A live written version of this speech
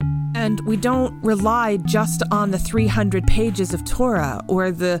And we don't rely just on the 300 pages of Torah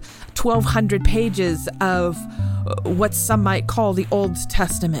or the 1,200 pages of what some might call the Old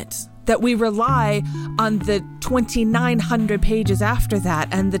Testament. That we rely on the 2,900 pages after that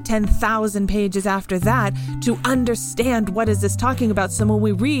and the 10,000 pages after that to understand what is this talking about. So when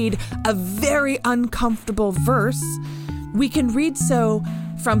we read a very uncomfortable verse, we can read so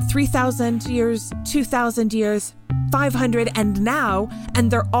from 3,000 years, 2,000 years, 500, and now, and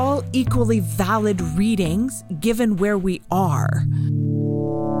they're all equally valid readings given where we are.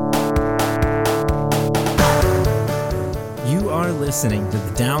 You are listening to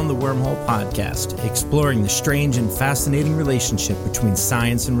the Down the Wormhole podcast, exploring the strange and fascinating relationship between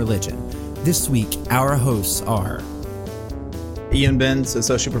science and religion. This week, our hosts are Ian Benz,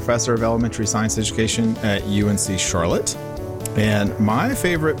 Associate Professor of Elementary Science Education at UNC Charlotte. And my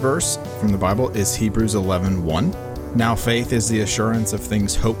favorite verse from the Bible is Hebrews 11:1. Now faith is the assurance of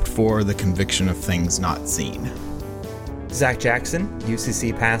things hoped for, the conviction of things not seen. Zach Jackson,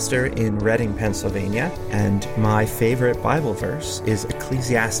 UCC pastor in Reading, Pennsylvania, and my favorite Bible verse is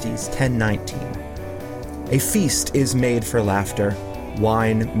Ecclesiastes 10:19. A feast is made for laughter,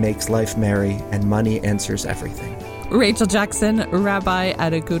 wine makes life merry, and money answers everything. Rachel Jackson, Rabbi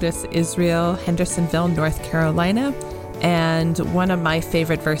at Agudas Israel, Hendersonville, North Carolina. And one of my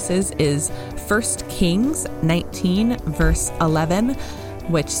favorite verses is 1 Kings 19, verse 11,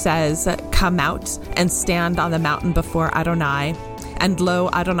 which says, "Come out and stand on the mountain before Adonai. And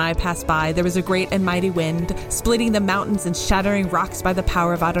lo, Adonai passed by. There was a great and mighty wind, splitting the mountains and shattering rocks by the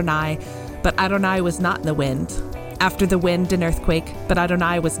power of Adonai. But Adonai was not in the wind. After the wind, an earthquake, but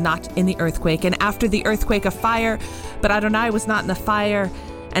Adonai was not in the earthquake. And after the earthquake, a fire, but Adonai was not in the fire.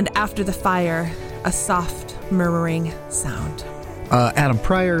 And after the fire, a soft murmuring sound." Adam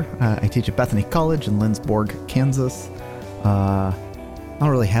Pryor. I teach at Bethany College in Lindsborg, Kansas. I don't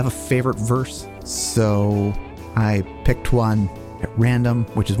really have a favorite verse, so I picked one at random,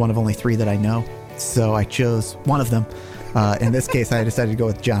 which is one of only 3 that I know. So I chose one of them. In this case, I decided to go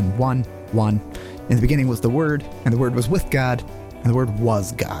with John 1:1. In the beginning was the Word, and the Word was with God, and the Word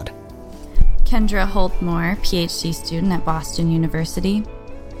was God. Kendra Holtmore, PhD student at Boston University.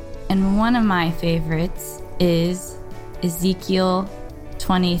 And one of my favorites is Ezekiel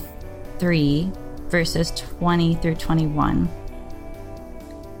 23, verses 20 through 21.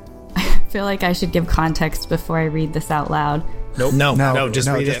 I feel like I should give context before I read this out loud. Nope. No, just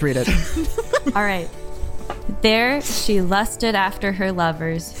read it. All right. There she lusted after her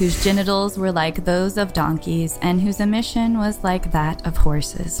lovers, whose genitals were like those of donkeys, and whose emission was like that of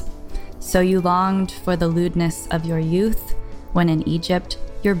horses. So you longed for the lewdness of your youth, when in Egypt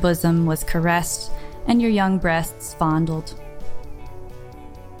your bosom was caressed, and your young breasts fondled.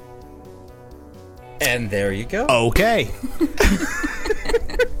 And there you go. Okay.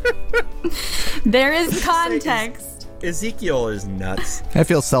 There is context. Ezekiel is nuts. I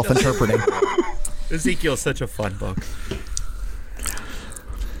feel self-interpreting. Ezekiel's such a fun book.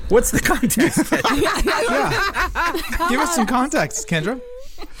 What's the context? Yeah. Give us some context, Kendra.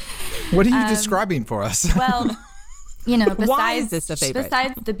 What are you describing for us? Well, you know, Why is this a favorite?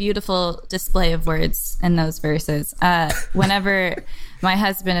 Besides the beautiful display of words in those verses, whenever my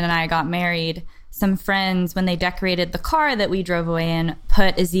husband and I got married, some friends, when they decorated the car that we drove away in,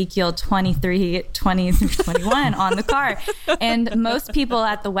 put Ezekiel 23, 20 through 21 on the car. And most people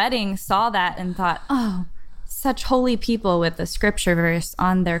at the wedding saw that and thought, oh, such holy people with a scripture verse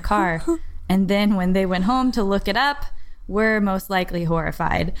on their car. And then when they went home to look it up, were most likely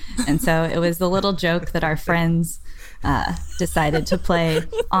horrified. And so it was the little joke that our friends decided to play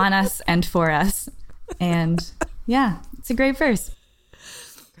on us and for us. And yeah, it's a great verse.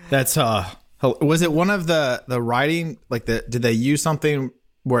 That's was it one of the writing, like did they use something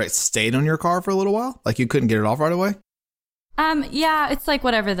where it stayed on your car for a little while? Like you couldn't get it off right away? Yeah, it's like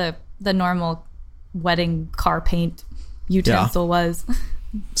whatever the normal wedding car paint utensil was.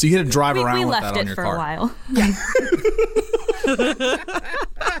 So you had to drive around we with left that on it your for car. a while.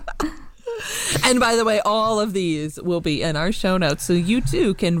 And by the way, all of these will be in our show notes, so you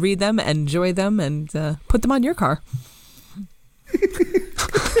too can read them, enjoy them, and put them on your car.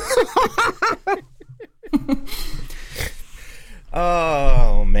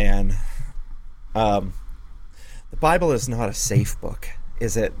 Oh, man. The Bible is not a safe book,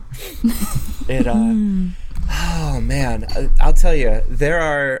 is it? Oh, man. I'll tell you, there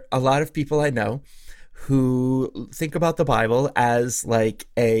are a lot of people I know who think about the Bible as like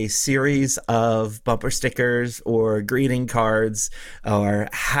a series of bumper stickers or greeting cards or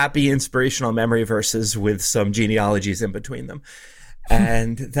happy inspirational memory verses with some genealogies in between them.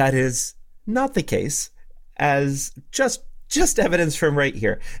 And that is not the case, as just just evidence from right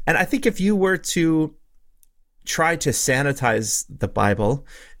here. And I think if you were to try to sanitize the Bible,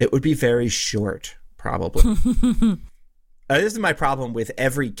 it would be very short, probably. This is my problem with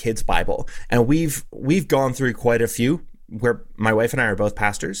every kid's Bible. And we've gone through quite a few where my wife and I are both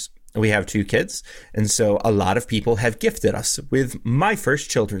pastors. We have 2 kids. And so a lot of people have gifted us with my first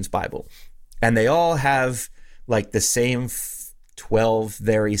children's Bible. And they all have like the same 12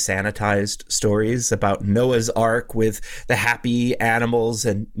 very sanitized stories about Noah's Ark with the happy animals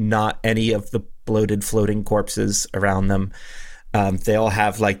and not any of the bloated floating corpses around them. They all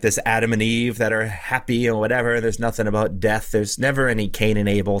have like this Adam and Eve that are happy and whatever. There's nothing about death. There's never any Cain and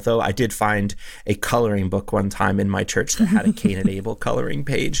Abel, though I did find a coloring book one time in my church that had a Cain and Abel coloring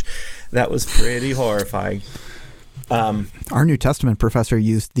page. That was pretty horrifying. Our New Testament professor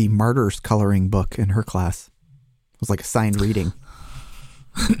used the Martyrs coloring book in her class. It was like a signed reading.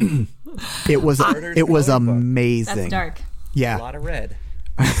 It was amazing. That's dark. Yeah. A lot of red.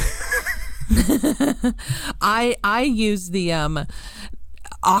 I use the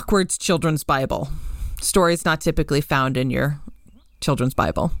Awkward's Children's Bible. Stories not typically found in your children's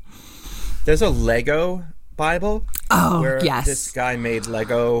Bible. There's a Lego Bible where yes. this guy made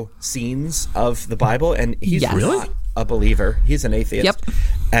Lego scenes of the Bible, and he's Yes. not a believer. He's an atheist. Yep.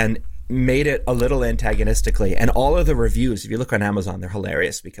 And made it a little antagonistically. And all of the reviews, if you look on Amazon, they're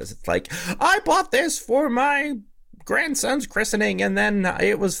hilarious because it's like, I bought this for my grandson's christening, and then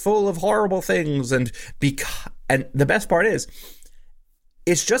it was full of horrible things. And the best part is,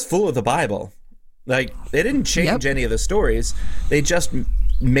 it's just full of the Bible. Like, they didn't change any of the stories. They just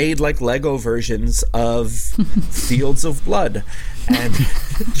made like Lego versions of Fields of Blood and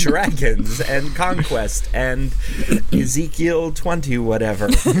Dragons and Conquest and Ezekiel 20 whatever.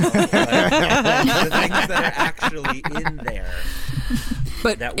 Like, the things that are actually in there.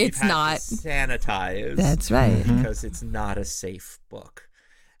 But That we've it's had not to sanitize. That's right. Because it's not a safe book.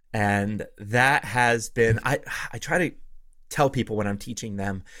 And that has been, I try to tell people when I'm teaching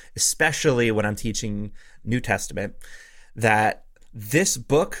them, especially when I'm teaching New Testament, that this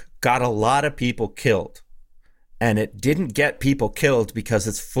book got a lot of people killed. And it didn't get people killed because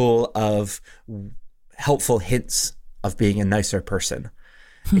it's full of helpful hints of being a nicer person.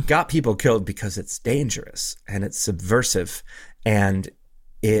 It got people killed because it's dangerous and it's subversive and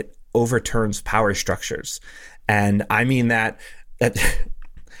it overturns power structures. And I mean that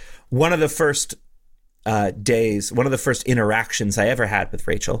one of the first one of the first interactions I ever had with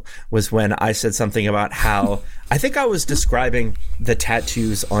Rachel was when I said something about how I think I was describing the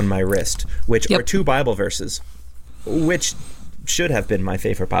tattoos on my wrist, which are 2 Bible verses, which should have been my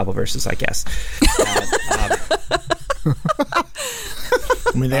favorite Bible verses, I guess.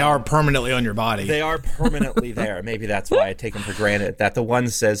 I mean, they are permanently on your body. They are permanently there. Maybe that's why I take them for granted. That the one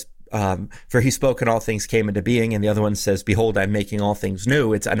says, for he spoke and all things came into being, and the other one says, behold, I'm making all things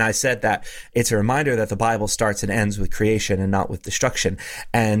new. And I said that it's a reminder that the Bible starts and ends with creation and not with destruction.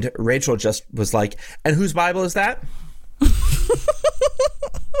 And Rachel just was like, and whose Bible is that?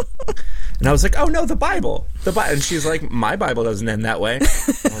 And I was like, oh no, the Bible. And she's like, my Bible doesn't end that way. I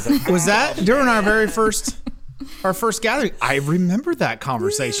was like, Was that during our first gathering? I remember that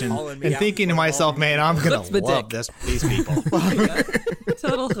conversation and thinking to myself, man, I'm going to love these people.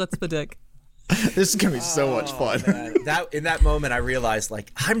 Total chutzpah dick. This is going to be so much fun. In that moment, I realized,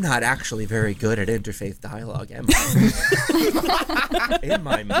 like, I'm not actually very good at interfaith dialogue, am I? In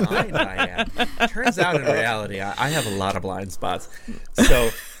my mind, I am. Turns out, in reality, I have a lot of blind spots. So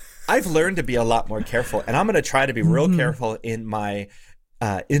I've learned to be a lot more careful, and I'm going to try to be real careful in my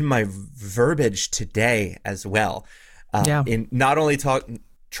verbiage today as well. In not only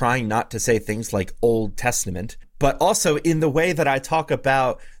trying not to say things like Old Testament, but also in the way that I talk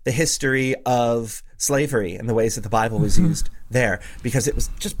about the history of slavery and the ways that the Bible was used there, because it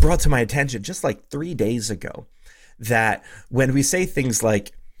was just brought to my attention just like 3 days ago that when we say things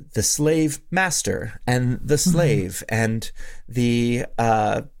like the slave master and the slave and they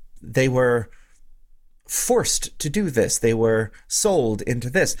were forced to do this, they were sold into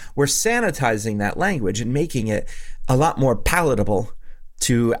this, we're sanitizing that language and making it a lot more palatable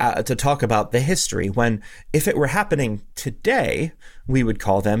to talk about the history, when if it were happening today, we would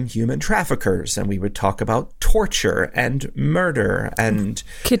call them human traffickers, and we would talk about torture and murder and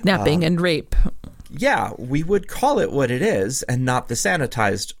kidnapping and rape. Yeah, we would call it what it is and not the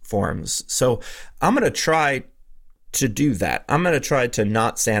sanitized forms. So I'm going to try to do that. I'm going to try to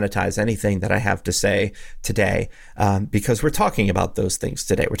not sanitize anything that I have to say today, because we're talking about those things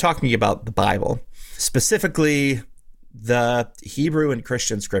today. We're talking about the Bible, specifically the Hebrew and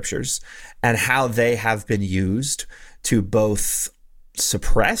Christian scriptures, and how they have been used to both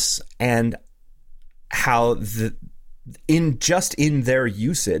suppress and how in their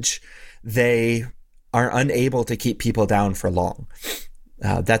usage, they are unable to keep people down for long.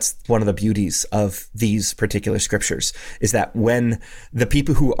 That's one of the beauties of these particular scriptures, is that when the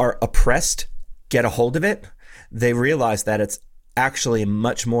people who are oppressed get a hold of it, they realize that it's actually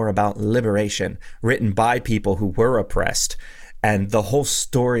much more about liberation written by people who were oppressed. And the whole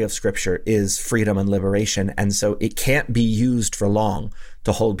story of scripture is freedom and liberation. And so it can't be used for long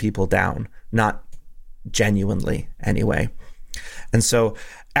to hold people down, not genuinely anyway. And so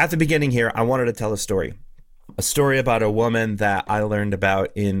at the beginning here, I wanted to tell a story about a woman that I learned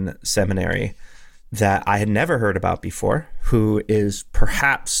about in seminary that I had never heard about before, who is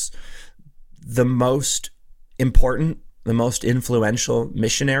perhaps the most important, the most influential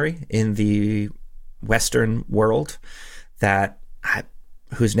missionary in the Western world,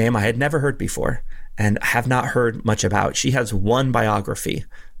 whose name I had never heard before and have not heard much about. She has one biography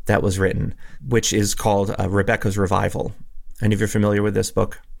that was written, which is called Rebecca's Revival. Any of you familiar with this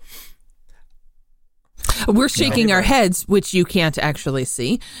book? We're shaking our heads, which you can't actually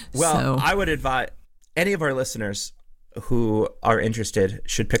see. Well, I would advise any of our listeners who are interested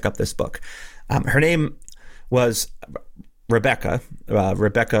should pick up this book. Her name was Rebecca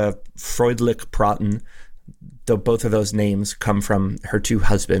Freundlich-Praten. Though both of those names come from her two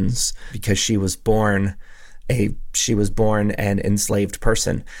husbands, because she was born an enslaved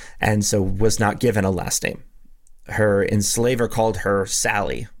person, and so was not given a last name. Her enslaver called her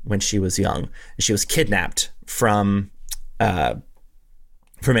Sally when she was young. She was kidnapped from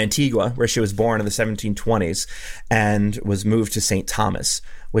Antigua, where she was born in the 1720s, and was moved to St. Thomas,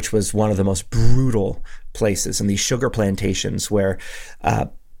 which was one of the most brutal places in these sugar plantations where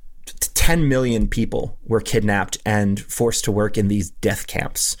 10 million people were kidnapped and forced to work in these death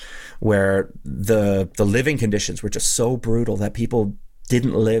camps, where the living conditions were just so brutal that people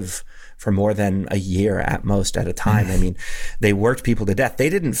didn't live for more than a year at most at a time. I mean, they worked people to death. They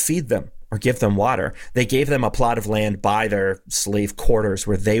didn't feed them or give them water. They gave them a plot of land by their slave quarters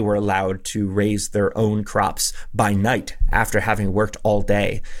where they were allowed to raise their own crops by night after having worked all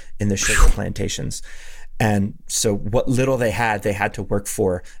day in the sugar plantations. And so what little they had to work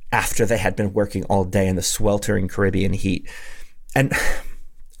for after they had been working all day in the sweltering Caribbean heat. And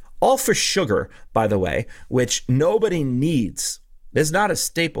all for sugar, by the way, which nobody needs. It's not a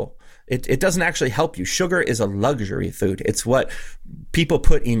staple. It doesn't actually help you. Sugar is a luxury food. It's what people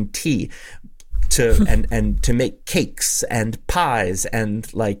put in tea and to make cakes and pies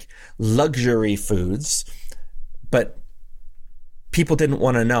and like luxury foods. But people didn't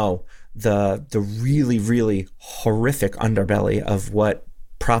want to know the really, really horrific underbelly of what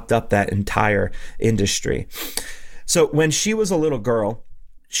propped up that entire industry. So when she was a little girl,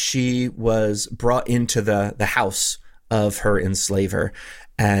 she was brought into the house of her enslaver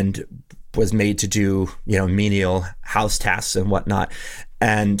and was made to do, menial house tasks and whatnot.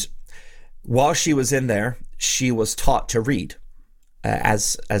 And while she was in there, she was taught to read,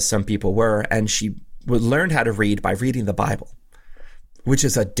 as some people were, and she learned how to read by reading the Bible, which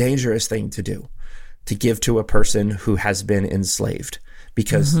is a dangerous thing to do, to give to a person who has been enslaved.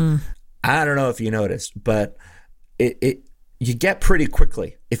 Because I don't know if you noticed, but you get pretty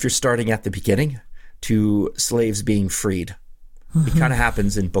quickly, if you're starting at the beginning, to slaves being freed. It kind of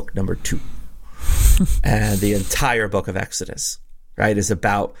happens in book number 2. And the entire book of Exodus, right, is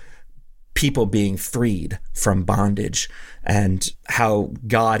about people being freed from bondage and how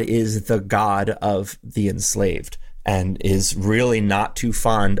God is the God of the enslaved and is really not too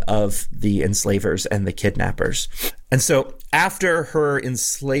fond of the enslavers and the kidnappers. And so after her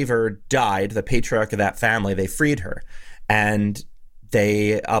enslaver died, the patriarch of that family, they freed her. And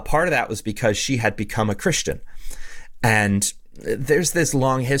part of that was because she had become a Christian. And there's this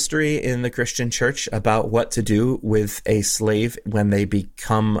long history in the Christian church about what to do with a slave when they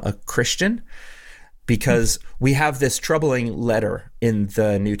become a Christian, because we have this troubling letter in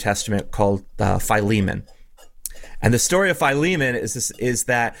the New Testament called Philemon. And the story of Philemon is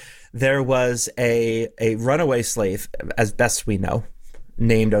that there was a runaway slave, as best we know,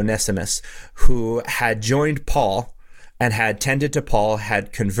 named Onesimus, who had joined Paul and had tended to Paul,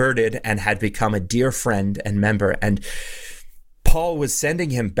 had converted, and had become a dear friend and member. And Paul was sending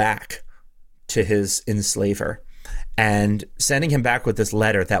him back to his enslaver and sending him back with this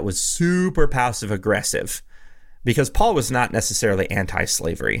letter that was super passive-aggressive, because Paul was not necessarily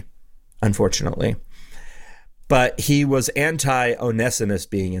anti-slavery, unfortunately. But he was anti-Onesimus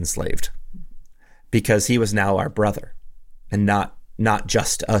being enslaved, because he was now our brother and not not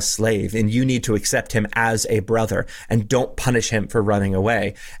just a slave, and you need to accept him as a brother and don't punish him for running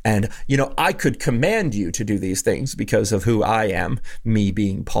away. And, I could command you to do these things because of who I am, me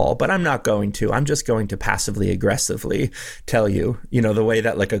being Paul, but I'm not going to. I'm just going to passively aggressively tell you, the way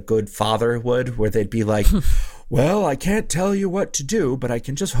that like a good father would, where they'd be like, well, I can't tell you what to do, but I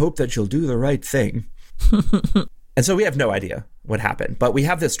can just hope that you'll do the right thing. And so we have no idea what happened, but we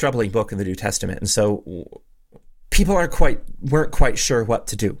have this troubling book in the New Testament. And so people weren't quite sure what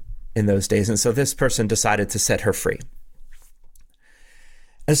to do in those days. And so this person decided to set her free.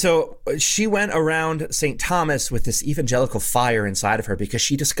 And so she went around St. Thomas with this evangelical fire inside of her because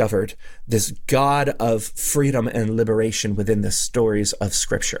she discovered this God of freedom and liberation within the stories of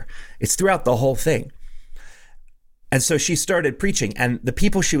Scripture. It's throughout the whole thing. And so she started preaching, and the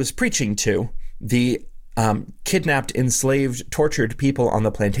people she was preaching to, the kidnapped, enslaved, tortured people on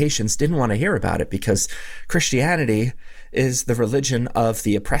the plantations, didn't want to hear about it because Christianity is the religion of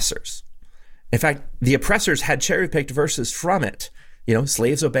the oppressors. In fact, the oppressors had cherry-picked verses from it.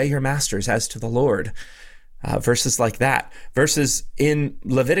 Slaves obey your masters as to the Lord. Verses like that. Verses in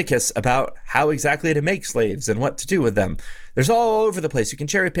Leviticus about how exactly to make slaves and what to do with them. There's all over the place. You can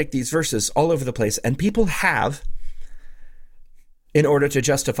cherry-pick these verses all over the place. And people have in order to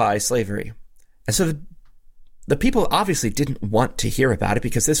justify slavery. And so the people obviously didn't want to hear about it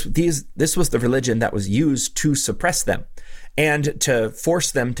because this was the religion that was used to suppress them and to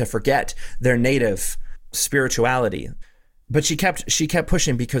force them to forget their native spirituality. But she kept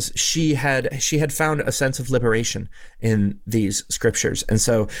pushing because she had found a sense of liberation in these scriptures. And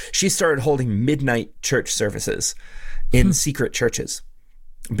so she started holding midnight church services in secret churches.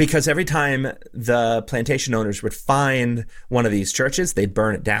 Because every time the plantation owners would find one of these churches, they'd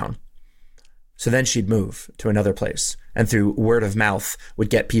burn it down. So then she'd move to another place, and through word of mouth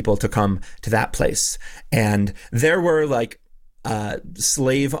would get people to come to that place. And there were like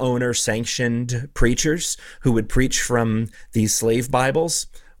slave owner sanctioned preachers who would preach from these slave Bibles,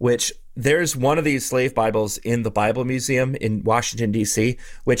 which there's one of these slave Bibles in the Bible Museum in Washington, D.C.,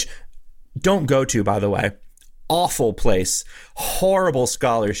 which don't go to, by the way. Awful place, horrible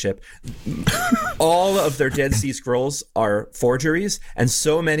scholarship. All of their Dead Sea Scrolls are forgeries, and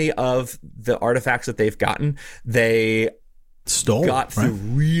so many of the artifacts that they've gotten, they got through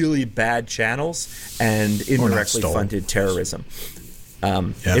really bad channels and indirectly funded terrorism.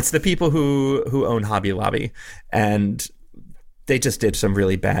 It's the people who own Hobby Lobby, and they just did some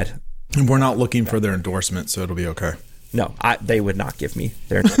really bad. And we're not looking for their endorsement, so it'll be okay. No, they would not give me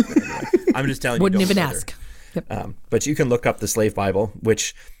their endorsement anyway. I'm just telling you. Wouldn't even ask. Yep. But you can look up the Slave Bible,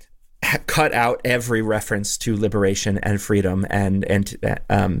 which cut out every reference to liberation and freedom and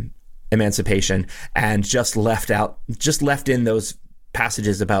emancipation, and just left in those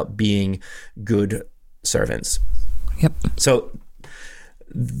passages about being good servants. Yep. So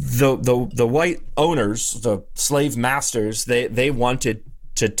the white owners, the slave masters, they wanted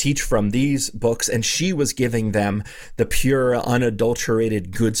to teach from these books, and she was giving them the pure,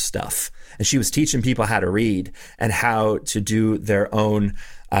 unadulterated good stuff. And she was teaching people how to read and how to do their own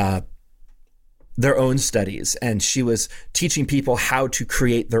studies. And she was teaching people how to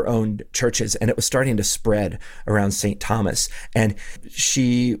create their own churches. And it was starting to spread around St. Thomas. And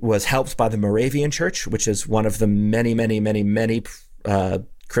she was helped by the Moravian Church, which is one of the many, many, many, many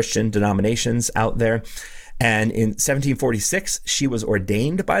Christian denominations out there. And in 1746, she was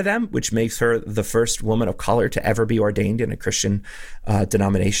ordained by them, which makes her the first woman of color to ever be ordained in a Christian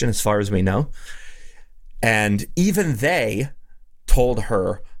denomination, as far as we know. And even they told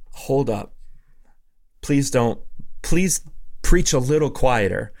her, hold up, please preach a little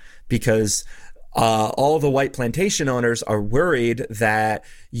quieter, because all the white plantation owners are worried that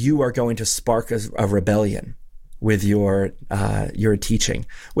you are going to spark a rebellion with your teaching,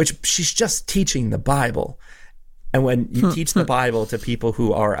 which she's just teaching the Bible. And when you teach the Bible to people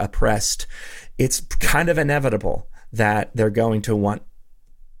who are oppressed, it's kind of inevitable that they're going to want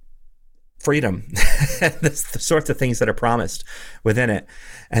freedom, the sorts of things that are promised within it.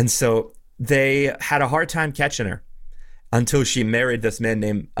 And so they had a hard time catching her until she married this man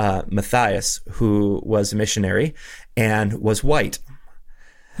named Matthias, who was a missionary and was white.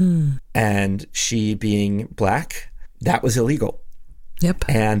 And she being black, that was illegal. Yep.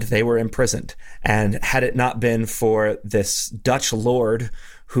 And they were imprisoned. And had it not been for this Dutch lord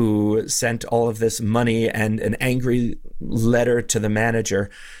who sent all of this money and an angry letter to the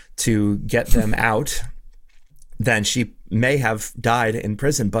manager to get them out, then she may have died in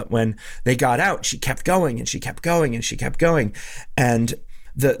prison. But when they got out, she kept going and she kept going and she kept going. And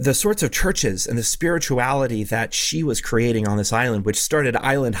the sorts of churches and the spirituality that she was creating on this island, which started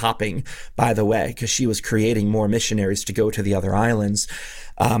island hopping, by the way, because she was creating more missionaries to go to the other islands.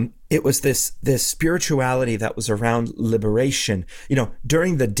 It was this spirituality that was around liberation.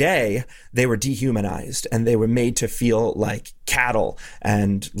 During the day, they were dehumanized and they were made to feel like cattle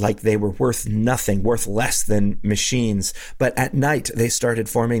and like they were worth nothing, worth less than machines. But at night, they started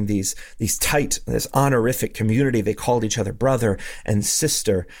forming this honorific community. They called each other brother and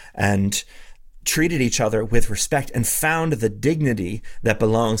sister and treated each other with respect and found the dignity that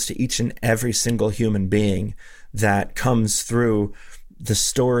belongs to each and every single human being that comes through the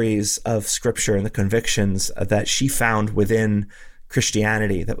stories of Scripture and the convictions that she found within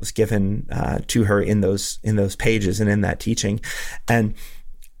Christianity that was given to her in those pages and in that teaching. And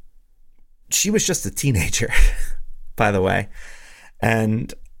she was just a teenager, by the way.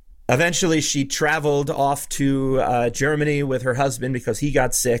 And eventually she traveled off to Germany with her husband because he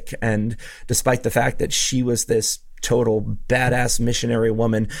got sick. And despite the fact that she was this total badass missionary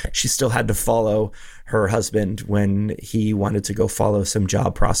woman, she still had to follow her husband when he wanted to go follow some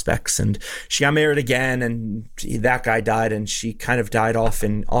job prospects. And she got married again, and that guy died, and she kind of died off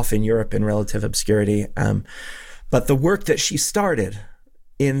in Europe in relative obscurity. But the work that she started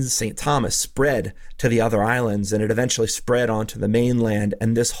in St. Thomas spread to the other islands, and it eventually spread onto the mainland.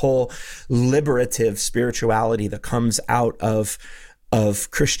 And this whole liberative spirituality that comes out of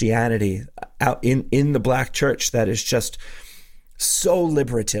Christianity out in the Black church that is just so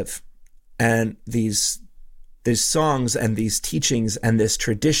liberative. And these songs and these teachings and this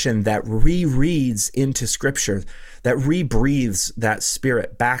tradition that rereads into Scripture, that rebreathes that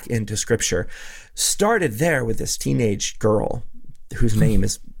spirit back into Scripture, started there with this teenage girl whose name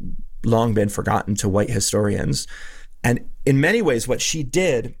has long been forgotten to white historians. And in many ways, what she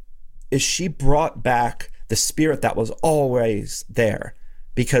did is she brought back the spirit that was always there,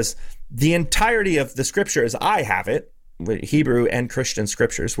 because the entirety of the Scriptures, I have it, Hebrew and Christian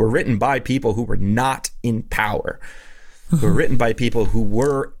Scriptures, were written by people who were not in power, who were written by people who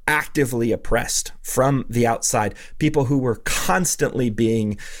were actively oppressed from the outside, people who were constantly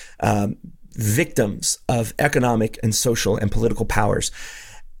being victims of economic and social and political powers.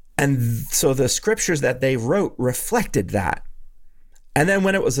 And so the Scriptures that they wrote reflected that. And then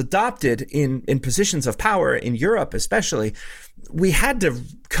when it was adopted in positions of power in Europe especially, we had to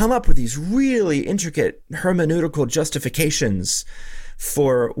come up with these really intricate hermeneutical justifications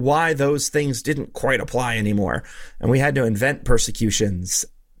for why those things didn't quite apply anymore. And we had to invent persecutions,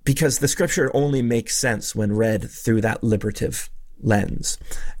 because the Scripture only makes sense when read through that liberative lens.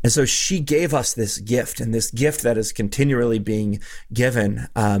 And so she gave us this gift, and this gift that is continually being given,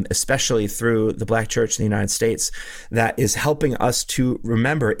 especially through the Black church in the United States, that is helping us to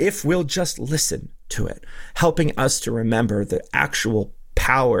remember, if we'll just listen to it, helping us to remember the actual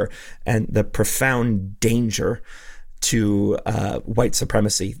power and the profound danger to white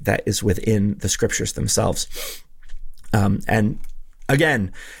supremacy that is within the Scriptures themselves. And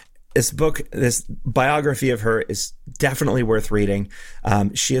again, this biography of her is definitely worth reading.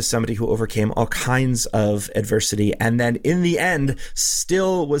 She is somebody who overcame all kinds of adversity, and then in the end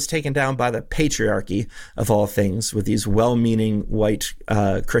still was taken down by the patriarchy of all things, with these well-meaning white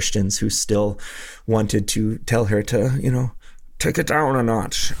Christians who still wanted to tell her to, take it down a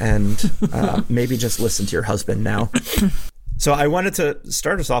notch and maybe just listen to your husband now. So I wanted to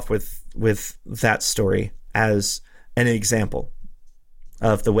start us off with that story as an example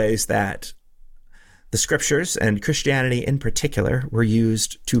of the ways that the Scriptures, and Christianity in particular, were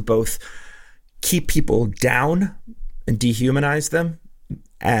used to both keep people down and dehumanize them,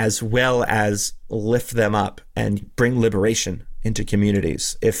 as well as lift them up and bring liberation into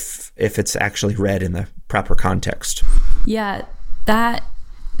communities if it's actually read in the proper context. Yeah,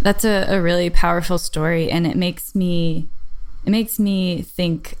 that's a really powerful story, and it makes me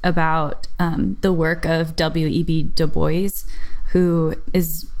think about the work of W.E.B. Du Bois, who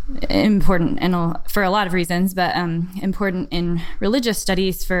is important for a lot of reasons, but important in religious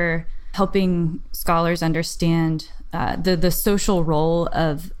studies for helping scholars understand the social role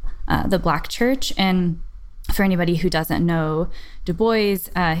of the Black church. And for anybody who doesn't know Du Bois,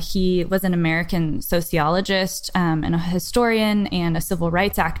 he was an American sociologist and a historian and a civil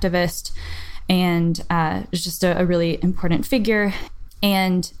rights activist, and was just a really important figure,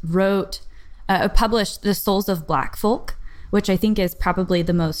 and published The Souls of Black Folk, which I think is probably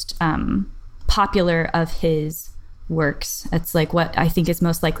the most popular of his works. It's like what I think is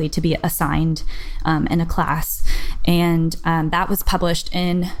most likely to be assigned in a class. And that was published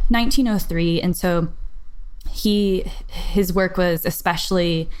in 1903. And so his work was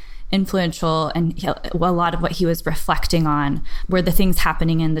especially influential, and a lot of what he was reflecting on were the things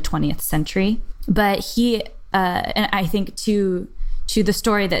happening in the 20th century. But he, and I think to the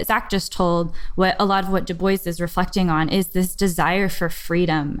story that Zach just told, what a lot of what Du Bois is reflecting on is this desire for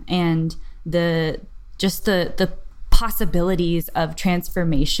freedom and the possibilities of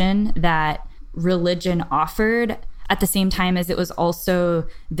transformation that religion offered, at the same time as it was also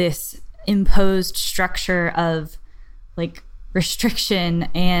this imposed structure of like restriction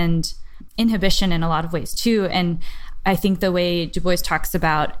and inhibition in a lot of ways too. And I think the way Du Bois talks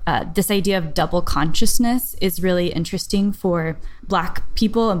about this idea of double consciousness is really interesting for Black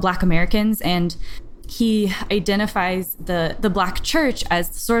people and Black Americans. And he identifies the Black church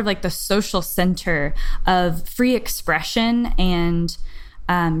as sort of like the social center of free expression and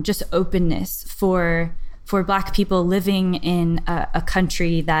just openness for Black people living in a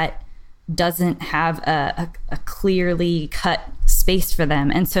country that doesn't have a clearly cut space for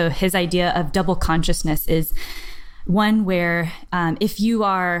them. And so his idea of double consciousness is one where if you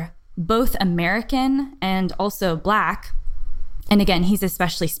are both American and also Black, and again, he's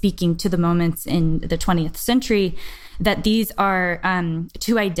especially speaking to the moments in the 20th century, that these are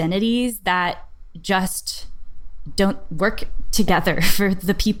two identities that just don't work together for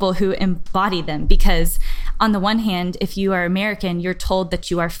the people who embody them. Because on the one hand, if you are American, you're told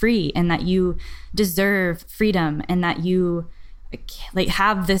that you are free and that you deserve freedom and that you like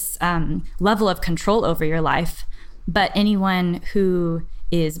have this level of control over your life. But anyone who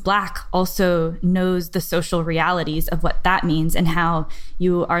is Black also knows the social realities of what that means and how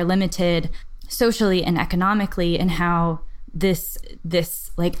you are limited socially and economically, and how this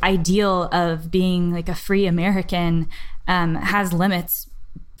like ideal of being like a free American has limits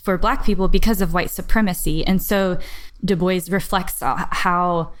for Black people because of white supremacy. And so Du Bois reflects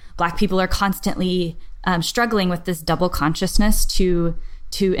how Black people are constantly struggling with this double consciousness to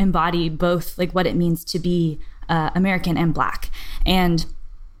embody both like what it means to be American and Black. And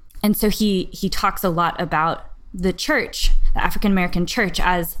so he talks a lot about the church, the African American church,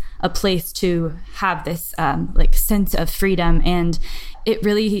 as a place to have this like sense of freedom. And it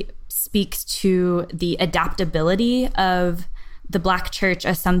really speaks to the adaptability of the Black church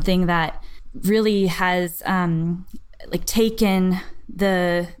as something that really has like taken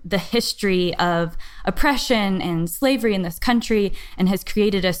the history of oppression and slavery in this country and has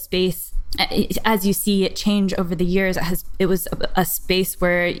created a space. As you see it change over the years, it was a space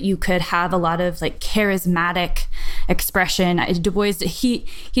where you could have a lot of like charismatic expression. Du Bois, he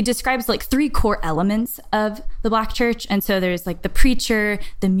describes like three core elements of the Black church. And so there's like the preacher,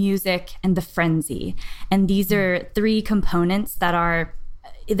 the music, and the frenzy. And these are three components that are,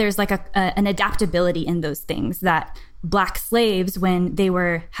 there's like an adaptability in those things that Black slaves, when they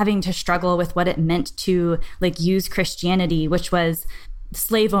were having to struggle with what it meant to like use Christianity, which was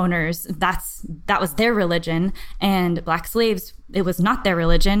slave owners, that was their religion, and Black slaves, it was not their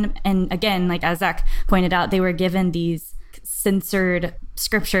religion. And again, like as Zach pointed out, they were given these censored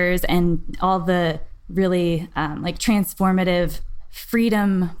scriptures and all the really like transformative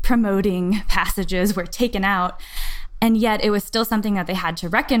freedom promoting passages were taken out, and yet it was still something that they had to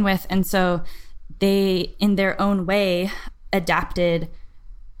reckon with. And so they, in their own way, adapted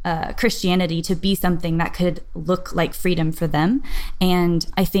Christianity to be something that could look like freedom for them. And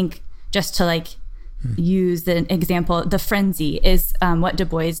I think, just to like use the example, the frenzy is what Du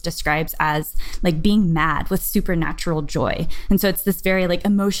Bois describes as like being mad with supernatural joy. And so it's this very like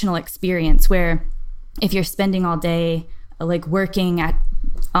emotional experience where if you're spending all day like working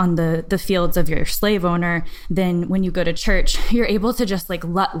on the fields of your slave owner, then when you go to church, you're able to just like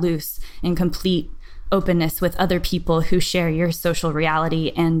let loose in complete openness with other people who share your social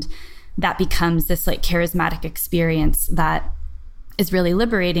reality. And that becomes this like charismatic experience that is really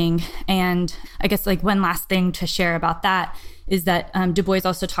liberating. And I guess like one last thing to share about that is that Du Bois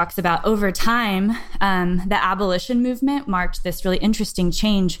also talks about over time, the abolition movement marked this really interesting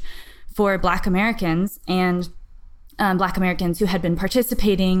change for Black Americans, and Black Americans who had been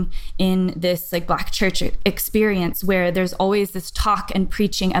participating in this like Black church experience, where there's always this talk and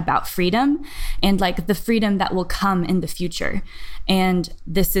preaching about freedom and like the freedom that will come in the future. And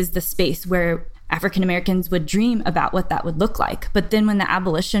this is the space where African Americans would dream about what that would look like. But then when the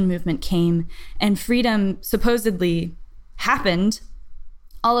abolition movement came and freedom supposedly happened,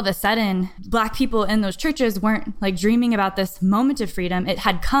 all of a sudden, Black people in those churches weren't like dreaming about this moment of freedom. It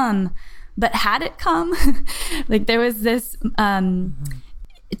had come. But had it come, like there was this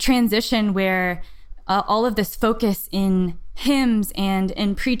transition where all of this focus in hymns and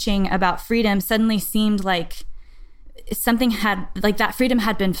in preaching about freedom suddenly seemed like something had, like that freedom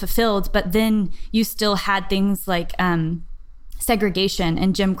had been fulfilled, but then you still had things like segregation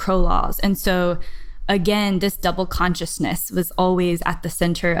and Jim Crow laws. And so again, this double consciousness was always at the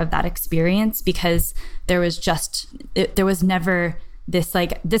center of that experience, because there was never this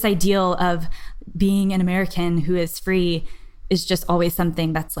ideal of being an American who is free is just always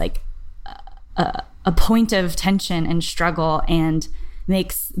something that's like a point of tension and struggle, and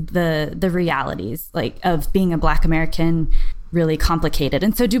makes the realities like of being a Black American really complicated.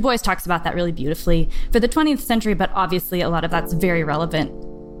 And so Du Bois talks about that really beautifully for the 20th century, but obviously a lot of that's very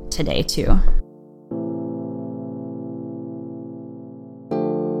relevant today too.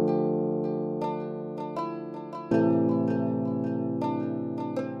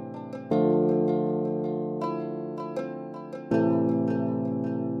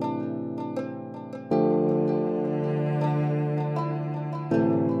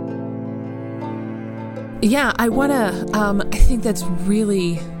 Yeah, I want to, I think that's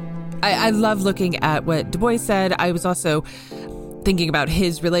really, I love looking at what Du Bois said. I was also thinking about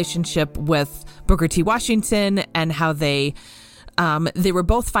his relationship with Booker T. Washington and how they were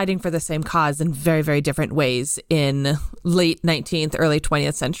both fighting for the same cause in very, very different ways in late 19th, early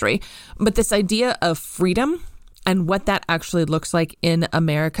 20th century. But this idea of freedom and what that actually looks like in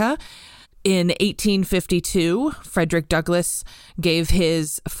America. In 1852, Frederick Douglass gave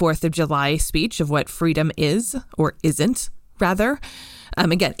his 4th of July speech of what freedom is, or isn't, rather.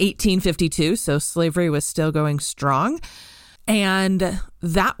 Again, 1852, so slavery was still going strong. And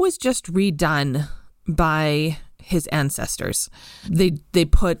that was just redone by his ancestors. They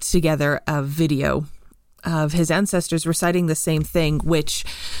put together a video of his ancestors reciting the same thing, which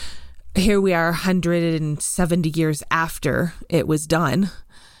here we are 170 years after it was done.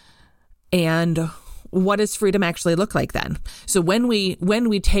 And what does freedom actually look like then? So when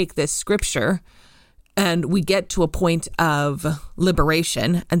we take this scripture and we get to a point of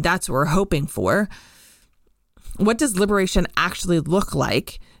liberation, and that's what we're hoping for, what does liberation actually look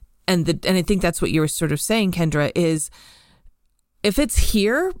like? And I think that's what you were sort of saying, Kendra, is if it's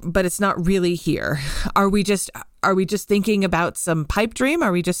here, but it's not really here, are we just thinking about some pipe dream?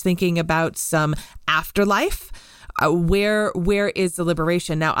 Are we just thinking about some afterlife? Where is the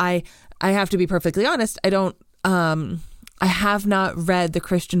liberation? Now, I have to be perfectly honest. I have not read the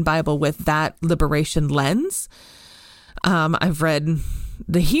Christian Bible with that liberation lens. I've read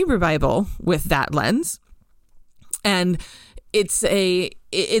the Hebrew Bible with that lens, and it's a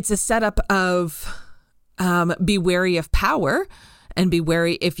setup of be wary of power and be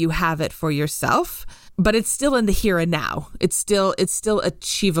wary if you have it for yourself. But it's still in the here and now. It's still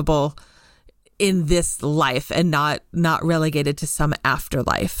achievable in this life and not relegated to some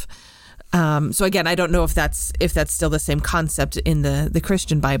afterlife. So again, I don't know if that's still the same concept in the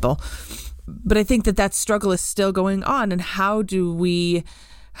Christian Bible, but I think that struggle is still going on. And how do we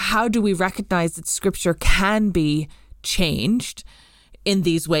recognize that Scripture can be changed in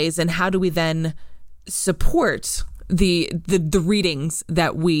these ways, and how do we then support the readings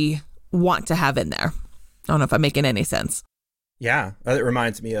that we want to have in there? I don't know if I'm making any sense. Yeah, it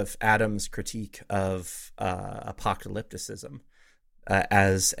reminds me of Adam's critique of apocalypticism.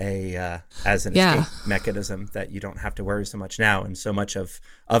 As an escape mechanism that you don't have to worry so much now. And so much of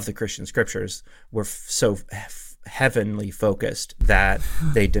the Christian scriptures were so heavenly focused that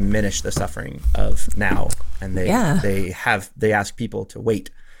they diminish the suffering of now, and they ask people to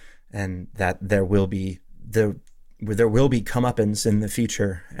wait, and that there will be comeuppance in the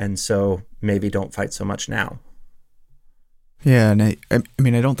future, and so maybe don't fight so much now. Yeah, and I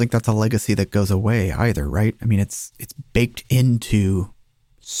mean, I don't think that's a legacy that goes away either, right? I mean, it's baked into,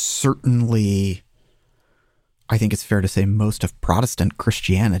 certainly, I think it's fair to say, most of Protestant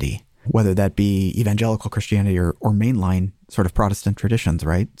Christianity, whether that be evangelical Christianity or mainline sort of Protestant traditions,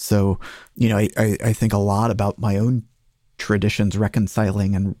 right? So, I think a lot about my own traditions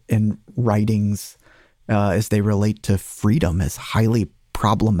reconciling and writings as they relate to freedom as highly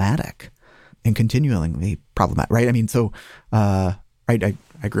problematic. And continually problematic, right? I mean, so, right,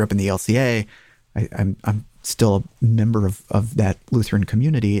 I grew up in the LCA. I'm still a member of that Lutheran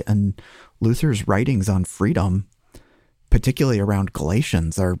community, and Luther's writings on freedom, particularly around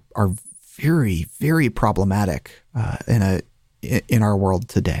Galatians, are very, very problematic in our world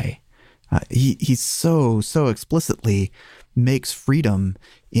today. He so explicitly makes freedom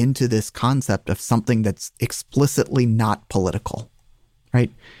into this concept of something that's explicitly not political,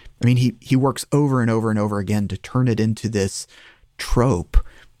 right? I mean, he works over and over and over again to turn it into this trope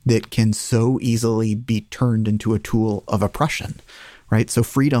that can so easily be turned into a tool of oppression, right? So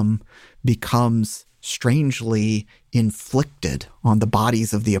freedom becomes strangely inflicted on the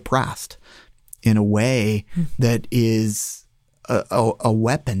bodies of the oppressed in a way that is a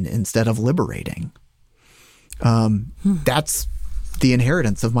weapon instead of liberating. That's the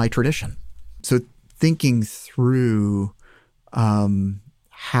inheritance of my tradition. So thinking through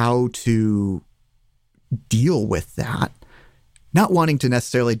how to deal with that, not wanting to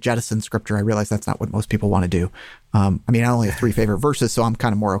necessarily jettison scripture. I realize that's not what most people want to do. I mean, I only have 3 favorite verses, so I'm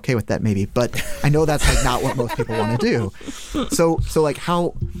kind of more okay with that maybe, but I know that's like not what most people want to do. So like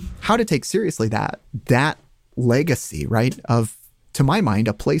how to take seriously that legacy, right? Of, to my mind,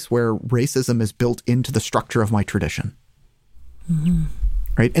 a place where racism is built into the structure of my tradition. Mm-hmm.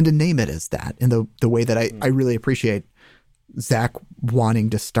 Right. And to name it as that in the way that I really appreciate Zach wanting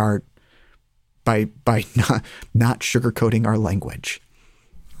to start by not sugarcoating our language.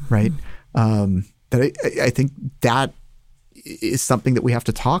 Right. That I think that is something that we have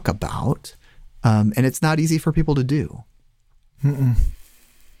to talk about. And it's not easy for people to do. Mm-mm.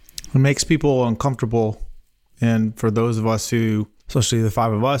 It makes people uncomfortable. And for those of us who, especially the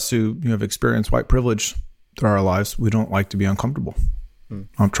 5 of us who have experienced white privilege throughout our lives, we don't like to be uncomfortable.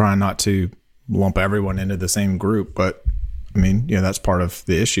 I'm trying not to lump everyone into the same group, but I mean, that's part of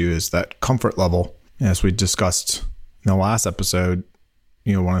the issue is that comfort level. As we discussed in the last episode,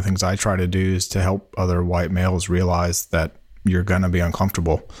 one of the things I try to do is to help other white males realize that you're going to be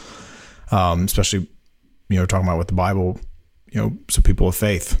uncomfortable, especially, talking about with the Bible, so people of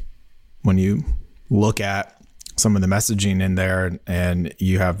faith, when you look at some of the messaging in there and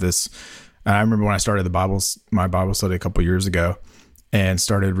you have this, I remember when I started my Bible study a couple years ago, and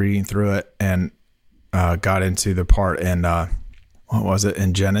started reading through it and got into the part in, what was it,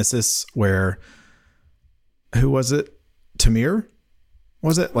 in Genesis where, who was it? Tamar?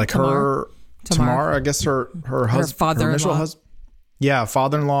 Was it? Like Tamar, I guess her husband, father-in-law. husband. Yeah,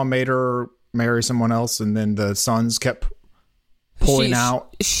 father-in-law made her marry someone else, and then the sons kept pulling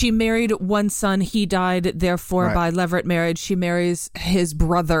out. She married one son. He died. Therefore, Right. by levirate marriage, she marries his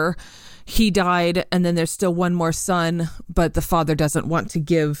brother. He died, and then there's still one more son, but the father doesn't want to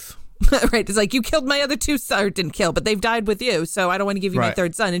give. Right? It's like, you killed my other 2 sons, or didn't kill, but they've died with you, so I don't want to give you my Right.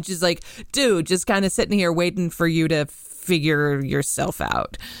 3rd son. And she's like, dude, just kind of sitting here waiting for you to figure yourself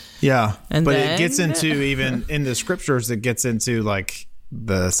out. Yeah, And but then- it gets into, even in the scriptures, it gets into like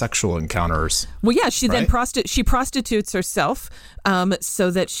the sexual encounters. Well, yeah, she then Right. she prostitutes herself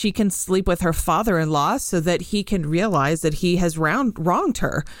so that she can sleep with her father-in-law, so that he can realize that he has wronged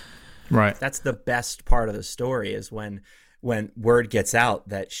her. Right. That's the best part of the story is when word gets out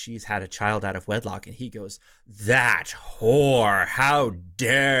that she's had a child out of wedlock, and he goes, "That whore, how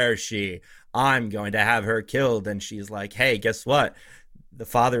dare she? I'm going to have her killed." And she's like, "Hey, guess what? The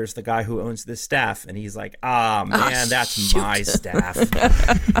father is the guy who owns this staff." And he's like, man, that's my staff.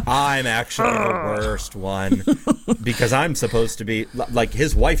 I'm actually the worst one because I'm supposed to be like,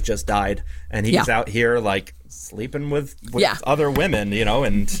 his wife just died and he's out here like sleeping with other women,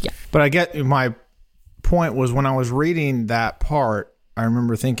 and But I get, my point was, when I was reading that part, I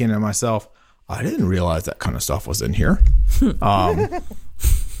remember thinking to myself, I didn't realize that kind of stuff was in here.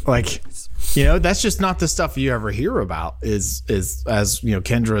 Like, that's just not the stuff you ever hear about is as,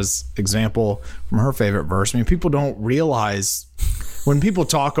 Kendra's example from her favorite verse. I mean, people don't realize when people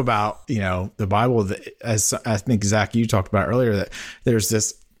talk about, the Bible, as I think, Zach, you talked about earlier, that there's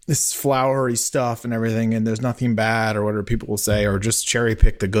this flowery stuff and everything, and there's nothing bad, or whatever people will say, or just cherry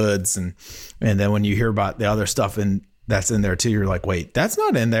pick the goods. And then when you hear about the other stuff and that's in there too, you're like, wait, that's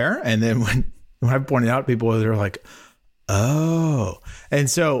not in there. And then when I pointed out to people, they're like, oh. And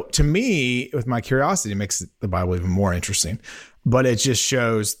so to me, with my curiosity, it makes the Bible even more interesting. But it just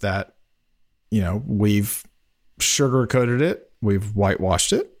shows that, we've sugarcoated it, we've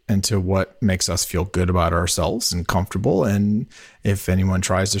whitewashed it into what makes us feel good about ourselves and comfortable. And if anyone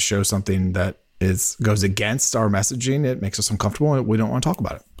tries to show something that goes against our messaging, it makes us uncomfortable, and we don't want to talk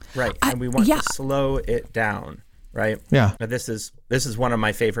about it. right. And we want to slow it down, right? Yeah. Now, this is one of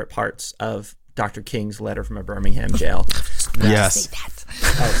my favorite parts of Dr. King's letter from a Birmingham jail. Yes.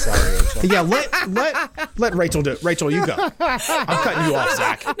 Oh, sorry, Rachel. Yeah, let Rachel do it. Rachel, you go. I'm cutting you off,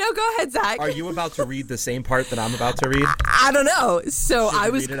 Zach. No, go ahead, Zach. Are you about to read the same part that I'm about to read? I don't know. So Should I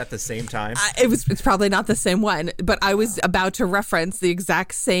we was read it at the same time. it's probably not the same one, but I was about to reference the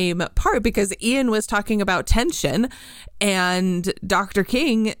exact same part because Ian was talking about tension and Dr.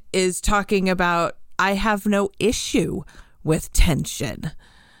 King is talking about, I have no issue with tension.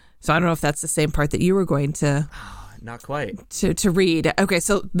 So I don't know if that's the same part that you were going to Not quite. to read. Okay,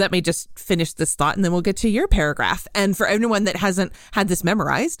 so let me just finish this thought and then we'll get to your paragraph. And for anyone that hasn't had this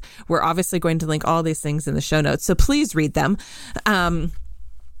memorized, we're obviously going to link all these things in the show notes. So please read them. So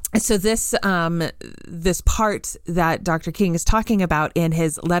this part that Dr. King is talking about in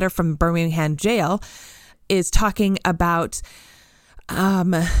his letter from Birmingham jail is talking about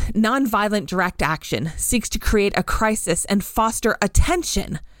nonviolent direct action seeks to create a crisis and foster a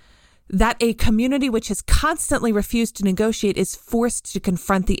tension that a community which has constantly refused to negotiate is forced to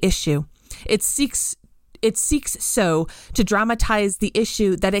confront the issue. It seeks so to dramatize the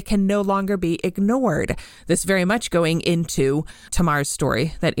issue that it can no longer be ignored. This very much going into Tamar's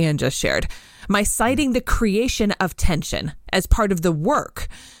story that Ian just shared. My citing the creation of tension as part of the work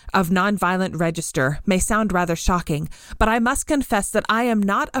of Nonviolent Register may sound rather shocking, but I must confess that I am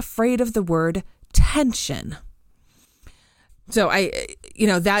not afraid of the word tension. So I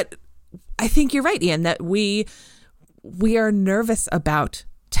think you're right, Ian, that we are nervous about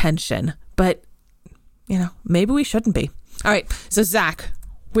tension, but maybe we shouldn't be. All right. So Zach,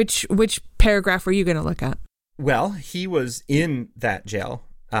 which paragraph were you going to look at? Well, he was in that jail,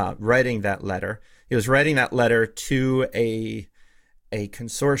 writing that letter. He was writing that letter to a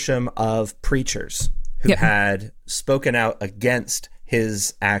consortium of preachers who had spoken out against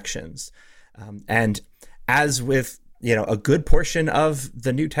his actions. And as with, a good portion of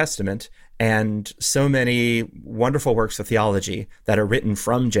the New Testament and so many wonderful works of theology that are written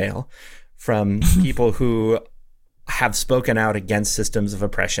from jail, from people who have spoken out against systems of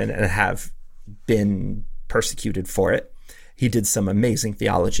oppression and have been persecuted for it. He did some amazing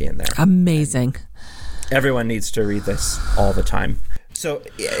theology in there. Amazing. Everyone needs to read this all the time. So,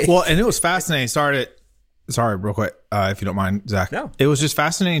 and it was fascinating. Sorry, real quick, if you don't mind, Zach. No. It was just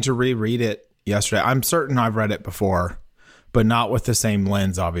fascinating to reread it yesterday. I'm certain I've read it before, but not with the same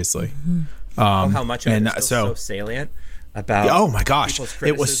lens, obviously. Mm-hmm. How much of it is so salient about? Oh my gosh,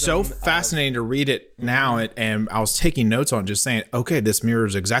 it was so fascinating to read it now, and I was taking notes on just saying, okay, this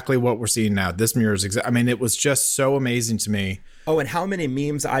mirrors exactly what we're seeing now. This mirrors it was just so amazing to me. Oh, and how many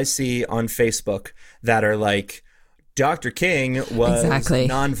memes I see on Facebook that are like, Dr. King was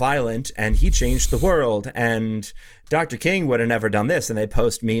nonviolent and he changed the world, and Dr. King would have never done this. And they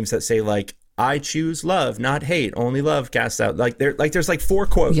post memes that say like, I choose love, not hate. Only love casts out. There's like 4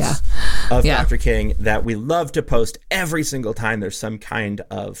 quotes of Dr. King that we love to post every single time there's some kind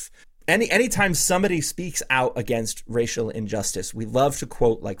of anytime somebody speaks out against racial injustice, we love to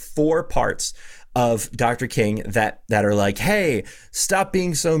quote like 4 parts of Dr. King that are like, hey, stop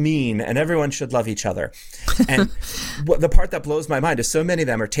being so mean and everyone should love each other. And the part that blows my mind is so many of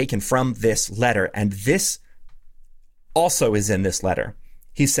them are taken from this letter, and this also is in this letter.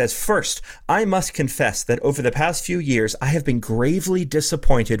 He says, first, I must confess that over the past few years, I have been gravely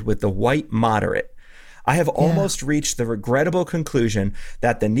disappointed with the white moderate. I have almost reached the regrettable conclusion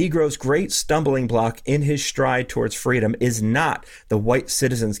that the Negro's great stumbling block in his stride towards freedom is not the white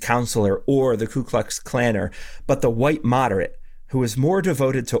citizens' counselor or the Ku Klux Klanner, but the white moderate, who is more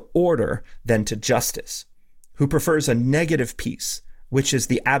devoted to order than to justice, who prefers a negative peace, which is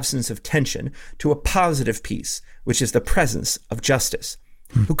the absence of tension, to a positive peace, which is the presence of justice,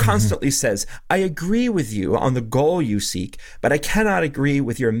 who constantly says, I agree with you on the goal you seek, but I cannot agree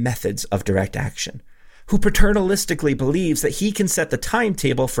with your methods of direct action, who paternalistically believes that he can set the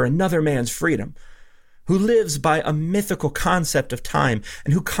timetable for another man's freedom, who lives by a mythical concept of time,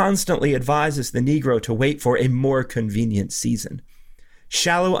 and who constantly advises the Negro to wait for a more convenient season.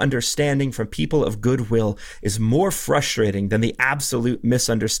 Shallow understanding from people of goodwill is more frustrating than the absolute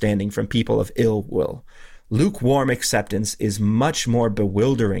misunderstanding from people of ill will. Lukewarm acceptance is much more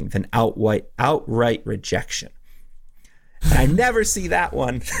bewildering than outright rejection. And I never see that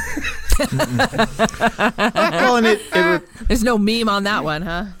one. Well, and there's no meme on that one,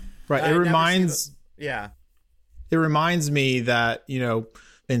 huh? Right. It reminds me that,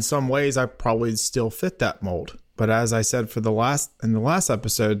 in some ways I probably still fit that mold. But as I said in the last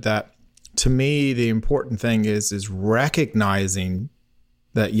episode, that to me, the important thing is recognizing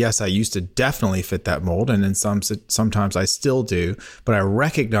that, yes, I used to definitely fit that mold. And in sometimes I still do, but I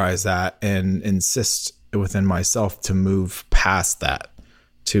recognize that and insist within myself to move past that,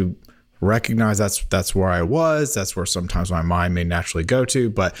 to recognize that's where I was. That's where sometimes my mind may naturally go to,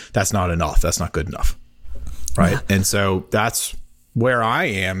 but that's not enough. That's not good enough. Right. Yeah. And so that's where I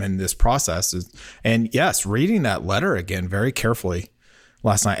am in this process. And yes, reading that letter again very carefully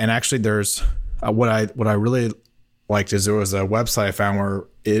last night. And actually there's what I really liked is there was a website I found where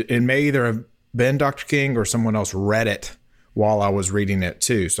it may either have been Dr. King or someone else read it while I was reading it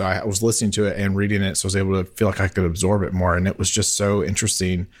too. So I was listening to it and reading it. So I was able to feel like I could absorb it more. And it was just so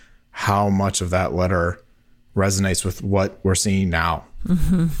interesting how much of that letter resonates with what we're seeing now.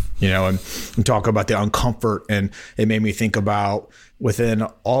 Mm-hmm. And talk about the uncomfort. And it made me think about within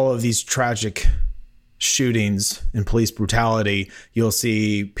all of these tragic shootings and police brutality, you'll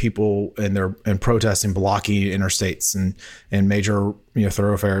see people and protesting, blocking interstates and major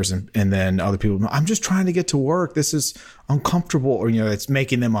thoroughfares, and then other people, I'm just trying to get to work. This is uncomfortable, or it's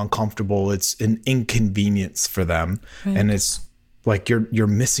making them uncomfortable. It's an inconvenience for them, right. And it's like you're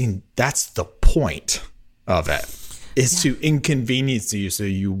missing. That's the point of it, is to inconvenience you so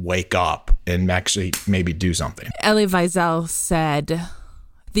you wake up and actually maybe do something. Elie Wiesel said,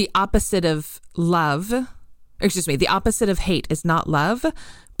 the opposite of hate is not love,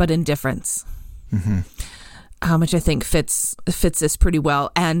 but indifference. Mm-hmm. Which I think fits this pretty well.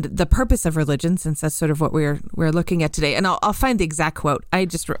 And the purpose of religion, since that's sort of what we're looking at today, and I'll find the exact quote. I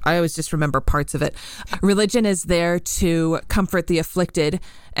always just remember parts of it. Religion is there to comfort the afflicted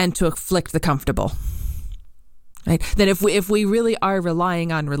and to afflict the comfortable. Right? That if we really are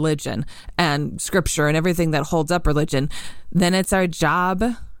relying on religion and scripture and everything that holds up religion, then it's our job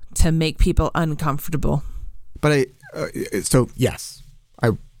to make people uncomfortable. But yes,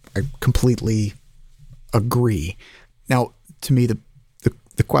 I completely agree. Now, to me,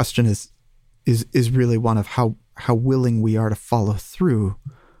 the question is really one of how willing we are to follow through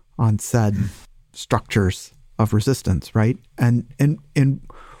on said structures of resistance, right? And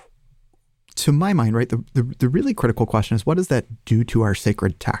to my mind, right, the really critical question is, what does that do to our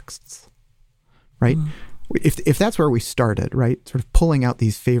sacred texts, right? Mm. If that's where we started, right, sort of pulling out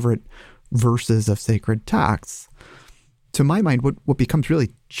these favorite verses of sacred texts, to my mind, what becomes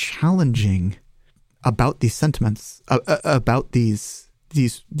really challenging about these sentiments, about these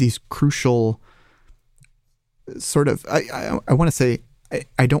crucial sort of, I want to say,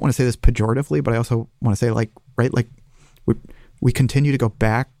 I don't want to say this pejoratively, but I also want to say, like, right, like we continue to go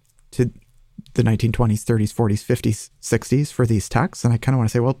back to the 1920s, 30s, 40s, 50s, 60s for these texts. And I kind of want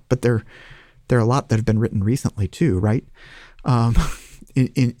to say, well, but there are a lot that have been written recently too, right?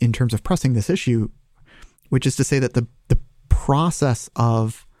 In terms of pressing this issue, which is to say that the process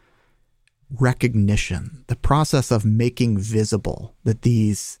of recognition, the process of making visible that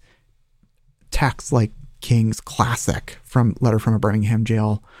these texts like King's classic from Letter from a Birmingham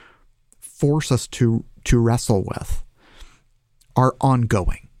Jail force us to wrestle with are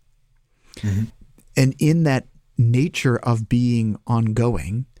ongoing. Mm-hmm. And in that nature of being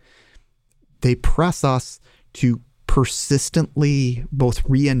ongoing, they press us to persistently both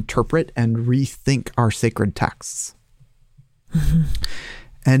reinterpret and rethink our sacred texts. Mm-hmm.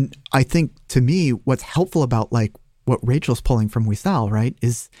 And I think, to me, what's helpful about like what Rachel's pulling from Wiesel, right,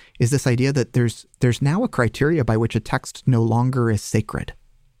 is this idea that there's now a criteria by which a text no longer is sacred.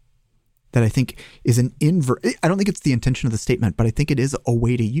 That I think is an I don't think it's the intention of the statement, but I think it is a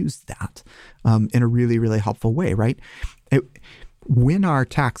way to use that in a really, really helpful way, right? When our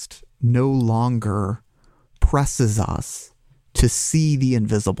text no longer presses us to see the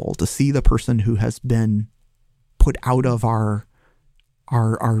invisible, to see the person who has been put out of our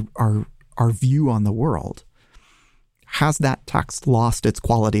view on the world, has that text lost its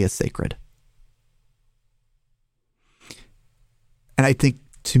quality as sacred? And I think,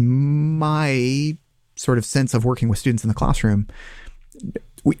 to my sort of sense of working with students in the classroom,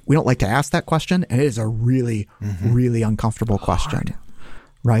 we don't like to ask that question, and it is a really, really uncomfortable question,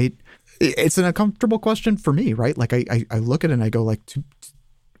 right? It's an uncomfortable question for me, right? Like I look at it and I go like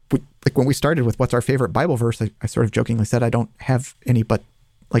when we started with what's our favorite Bible verse, I sort of jokingly said I don't have any but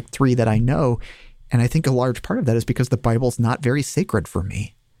like 3 that I know. And I think a large part of that is because the Bible's not very sacred for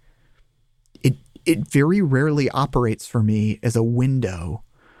me. It very rarely operates for me as a window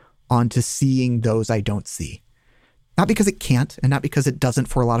onto seeing those I don't see. Not because it can't, and not because it doesn't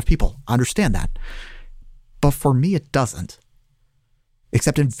for a lot of people. I understand that. But for me, it doesn't.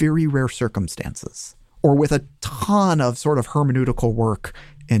 Except in very rare circumstances, or with a ton of sort of hermeneutical work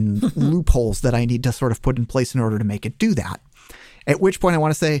and loopholes that I need to sort of put in place in order to make it do that. At which point I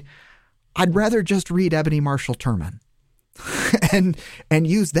want to say, I'd rather just read Ebony Marshall Terman and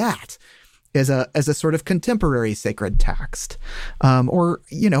use that as a sort of contemporary sacred text. Or,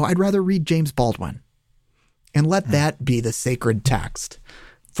 I'd rather read James Baldwin and let that be the sacred text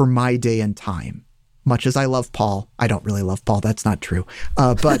for my day and time. Much as I love Paul, I don't really love Paul. That's not true.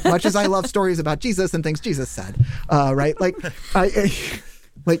 But much as I love stories about Jesus and things Jesus said, right?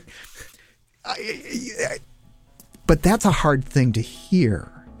 But that's a hard thing to hear.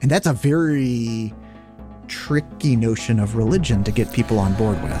 And that's a very tricky notion of religion to get people on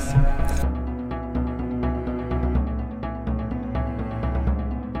board with.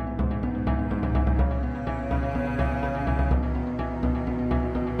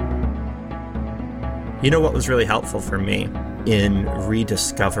 You know what was really helpful for me in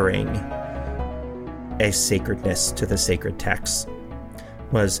rediscovering a sacredness to the sacred texts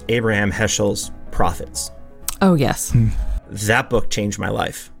was Abraham Heschel's prophets. Oh, yes. That book changed my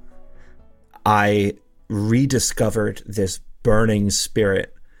life. I rediscovered this burning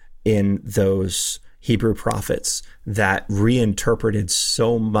spirit in those Hebrew prophets that reinterpreted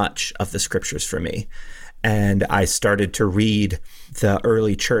so much of the scriptures for me. And I started to read the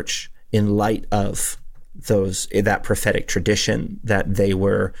early church in light of that prophetic tradition that they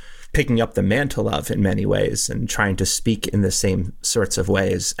were picking up the mantle of in many ways and trying to speak in the same sorts of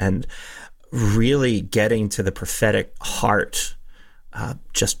ways, and really getting to the prophetic heart.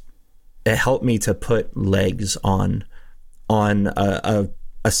 It helped me to put legs on a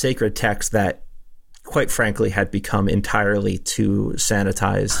sacred text that, quite frankly, had become entirely too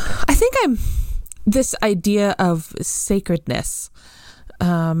sanitized. I think this idea of sacredness.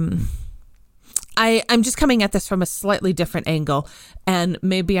 I'm just coming at this from a slightly different angle, and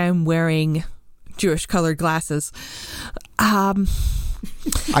maybe I'm wearing Jewish colored glasses. I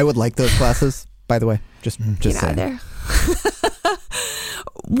would like those glasses, by the way. Just get out of there.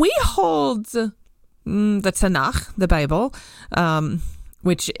 We hold the Tanakh, the Bible,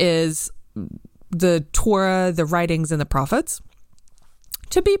 which is the Torah, the writings, and the prophets,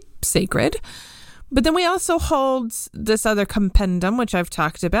 to be sacred. But then we also hold this other compendium, which I've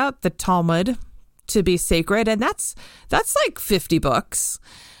talked about, the Talmud, to be sacred. And that's like 50 books.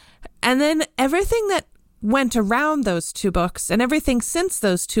 And then everything that went around those two books and everything since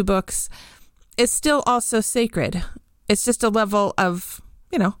those two books is still also sacred. It's just a level of,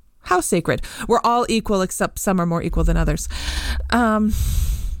 how sacred. We're all equal, except some are more equal than others.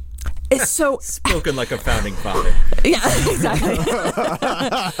 It's so spoken like a founding father. Yeah, exactly.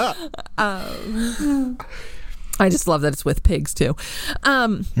 I just love that it's with pigs too.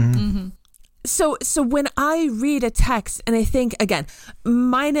 So when I read a text and I think, again,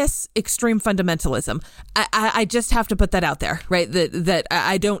 minus extreme fundamentalism, I just have to put that out there, right? That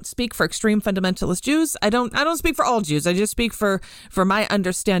I don't speak for extreme fundamentalist Jews. I don't speak for all Jews. I just speak for my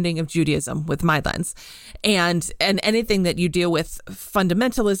understanding of Judaism with my lens. And anything that you deal with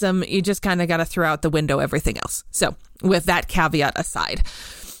fundamentalism, you just kind of got to throw out the window everything else. So with that caveat aside,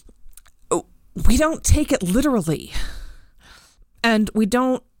 we don't take it literally. And we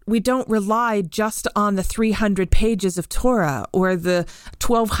don't rely just on the 300 pages of Torah or the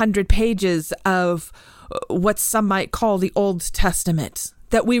 1,200 pages of what some might call the Old Testament.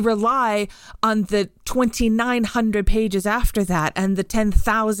 That we rely on the 2,900 pages after that and the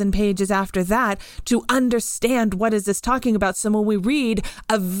 10,000 pages after that to understand what is this talking about. So when we read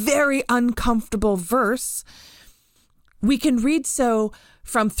a very uncomfortable verse, we can read so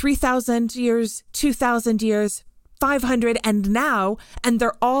from 3,000 years, 2,000 years, 500 and now, and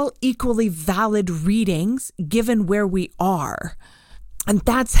they're all equally valid readings given where we are. And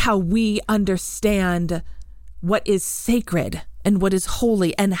that's how we understand what is sacred and what is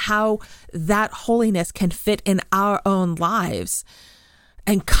holy and how that holiness can fit in our own lives.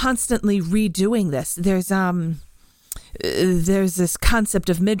 And constantly redoing this. There's this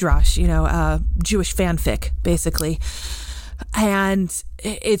concept of midrash, Jewish fanfic, basically. And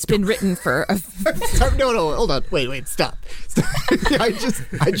it's been written for No, hold on. Wait, stop.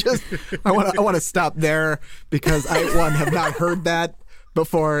 I want to stop there because I have not heard that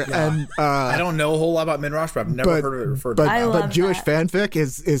before. Yeah. And I don't know a whole lot about midrash, but I've never heard of it referred to. But Jewish fanfic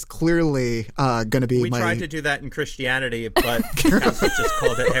is clearly going to be. We tried to do that in Christianity, but Catholics just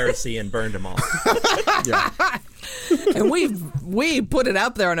called it heresy and burned them all. Yeah. And we put it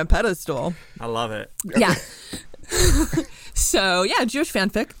up there on a pedestal. I love it. Yeah. So, yeah, Jewish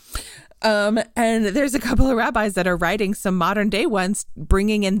fanfic. And there's a couple of rabbis that are writing some modern day ones,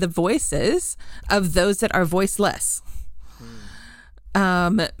 bringing in the voices of those that are voiceless.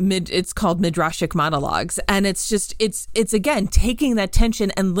 It's called Midrashic monologues. And it's again, taking that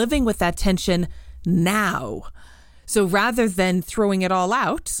tension and living with that tension now. So rather than throwing it all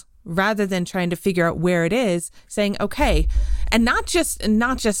out, rather than trying to figure out where it is, saying, okay, and not just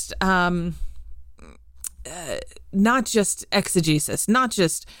exegesis, not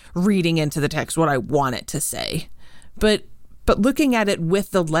just reading into the text what I want it to say, but looking at it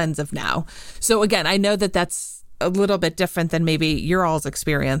with the lens of now. So again, I know that that's a little bit different than maybe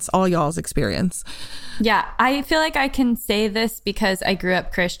all y'all's experience. Yeah, I feel like I can say this because I grew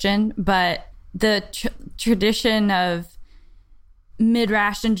up Christian, but the tradition of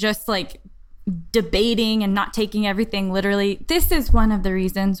midrash and just like debating and not taking everything literally, this is one of the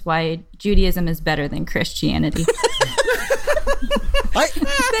reasons why Judaism is better than Christianity.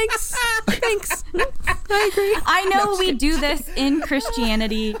 Thanks. I agree. I know we do this in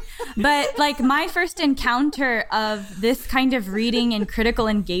Christianity, but like my first encounter of this kind of reading and critical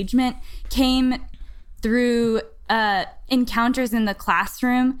engagement came through encounters in the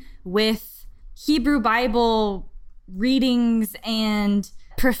classroom with Hebrew Bible readings and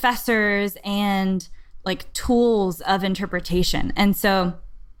professors and like tools of interpretation. And so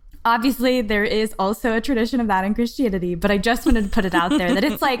obviously there is also a tradition of that in Christianity, but I just wanted to put it out there that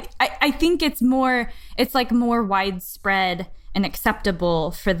it's like, I think it's more widespread and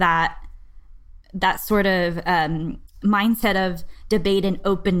acceptable for that sort of mindset of debate and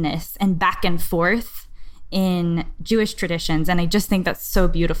openness and back and forth in Jewish traditions. And I just think that's so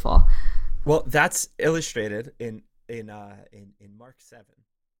beautiful. Well, that's illustrated in Mark 7, in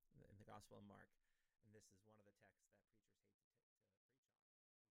the Gospel of Mark. And this is one of the texts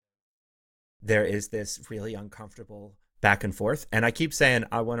that there is this really uncomfortable back and forth. And I keep saying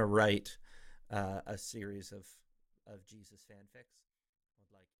I want to write a series of Jesus fanfics,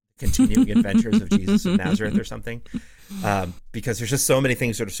 like the continuing adventures of Jesus of Nazareth or something, because there's just so many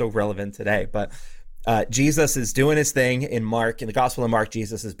things that are so relevant today. But Jesus is doing his thing in Mark. In the Gospel of Mark,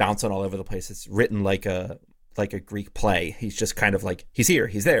 Jesus is bouncing all over the place. It's written like a Greek play. He's just kind of like, he's here,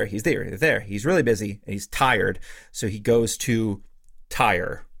 he's there, he's there, he's there. He's really busy and he's tired. So he goes to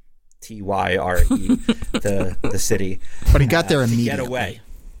Tyre, Tyre, the city. But he got there immediately. To get away.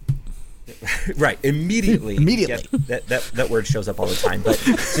 Right, immediately. That word shows up all the time. But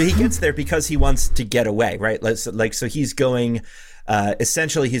so he gets there because he wants to get away, right? So he's going,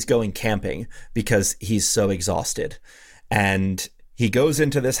 essentially he's going camping because he's so exhausted. And he goes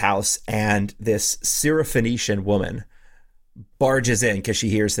into this house, and this Syrophoenician woman barges in because she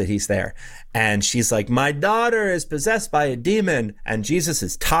hears that he's there. And she's like, my daughter is possessed by a demon. And Jesus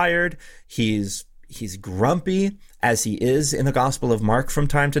is tired. He's grumpy, as he is in the Gospel of Mark from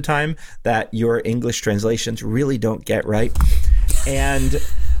time to time, that your English translations really don't get right. And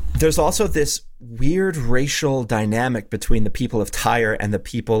there's also this weird racial dynamic between the people of Tyre and the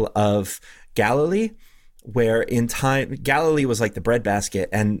people of Galilee, where in time Galilee was like the breadbasket,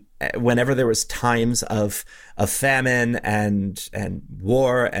 and whenever there was times of famine and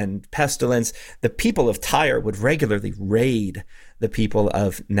war and pestilence, the people of Tyre would regularly raid the people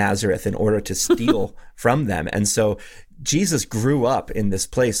of Nazareth in order to steal from them. And so Jesus grew up in this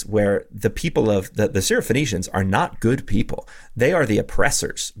place where the people of the Syrophoenicians are not good people. They are the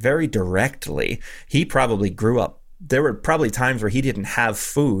oppressors very directly. He probably grew up. There were probably times where he didn't have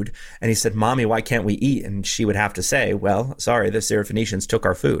food and he said, Mommy, why can't we eat? And she would have to say, well, sorry, the Syrophoenicians took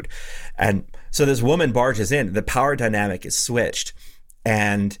our food. And so this woman barges in, the power dynamic is switched.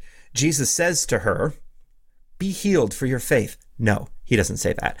 And Jesus says to her, be healed for your faith. No, he doesn't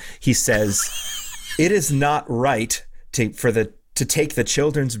say that. He says, it is not right to take the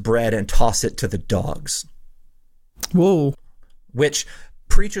children's bread and toss it to the dogs. Whoa. Which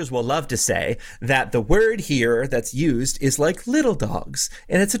preachers will love to say that the word here that's used is like little dogs,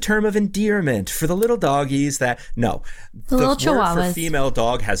 and it's a term of endearment for the little doggies that, no, the little word chihuahuas. for female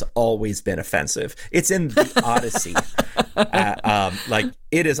dog has always been offensive. It's in the Odyssey.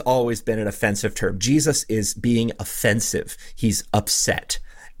 It has always been an offensive term. Jesus is being offensive. He's upset,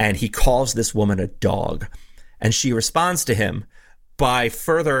 and he calls this woman a dog, and she responds to him by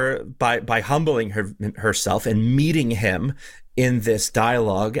humbling herself and meeting him in this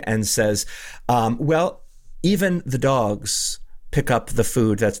dialogue, and says, well, even the dogs pick up the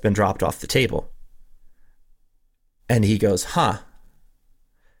food that's been dropped off the table. And he goes, huh.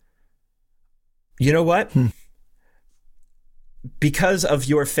 You know what? Because of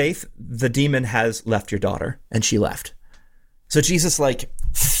your faith, the demon has left your daughter. And she left. So Jesus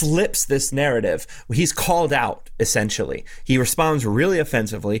flips this narrative. He's called out, essentially. He responds really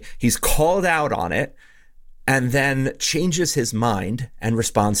offensively. He's called out on it, and then changes his mind and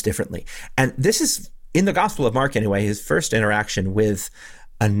responds differently. And this is, in the Gospel of Mark anyway, his first interaction with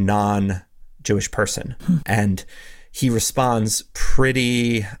a non-Jewish person. And he responds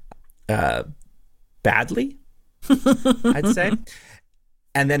pretty badly, I'd say,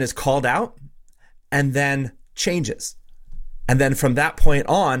 and then is called out and then changes. And then from that point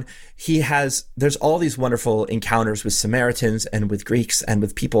on, there's all these wonderful encounters with Samaritans and with Greeks and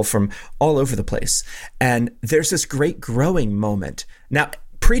with people from all over the place. And there's this great growing moment. Now,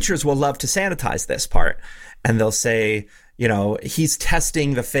 preachers will love to sanitize this part, and they'll say, he's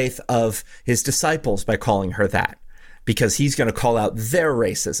testing the faith of his disciples by calling her that, because he's going to call out their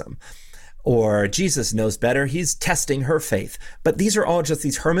racism. Or Jesus knows better, he's testing her faith. But these are all just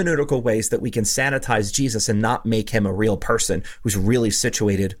these hermeneutical ways that we can sanitize Jesus and not make him a real person who's really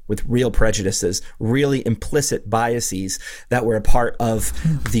situated with real prejudices, really implicit biases that were a part of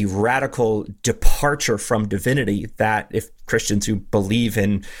the radical departure from divinity that, if Christians who believe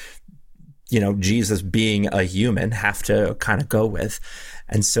in Jesus being a human have to kind of go with.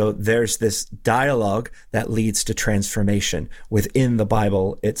 And so there's this dialogue that leads to transformation within the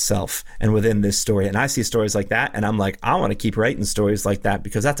Bible itself and within this story. And I see stories like that, and I'm like, I want to keep writing stories like that,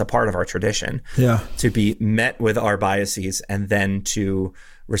 because that's a part of our tradition. Yeah. To be met with our biases and then to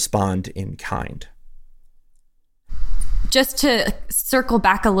respond in kind. Just to circle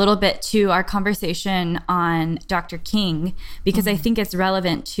back a little bit to our conversation on Dr. King, because I think it's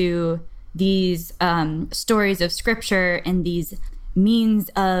relevant to these stories of scripture and these means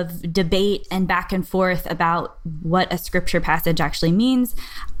of debate and back and forth about what a scripture passage actually means.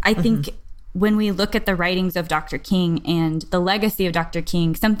 I think when we look at the writings of Dr. King and the legacy of Dr.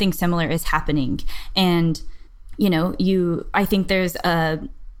 King, something similar is happening. And, I think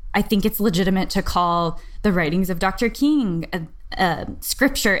I think it's legitimate to call the writings of Dr. King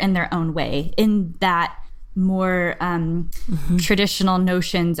scripture in their own way, in that more traditional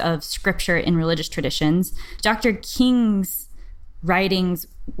notions of scripture in religious traditions. Dr. King's writings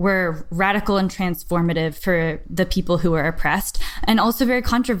were radical and transformative for the people who were oppressed, and also very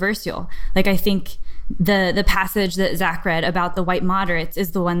controversial. Like, I think the passage that Zach read about the white moderates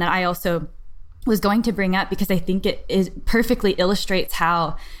is the one that I also was going to bring up, because I think it perfectly illustrates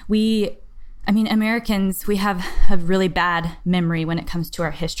how Americans, we have a really bad memory when it comes to our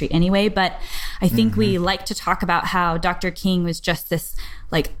history anyway, but I think we like to talk about how Dr. King was just this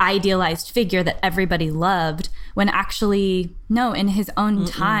idealized figure that everybody loved, when actually, no, in his own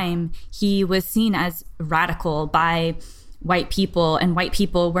time, he was seen as radical by white people, and white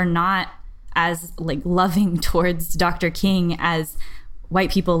people were not as loving towards Dr. King as white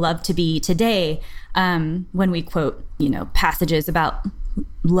people love to be today, when we quote, passages about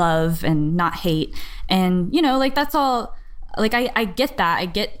love and not hate. And, that's all, I get that. I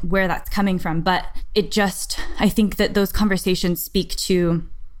get where that's coming from. But I think that those conversations speak to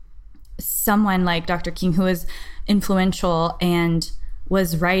someone like Dr. King, who was influential and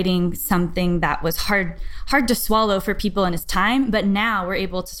was writing something that was hard to swallow for people in his time. But now we're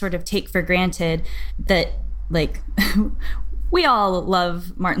able to sort of take for granted that, we all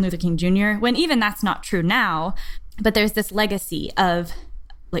love Martin Luther King Jr., when even that's not true now. But there's this legacy of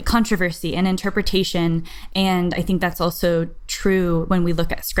controversy and interpretation. And I think that's also true when we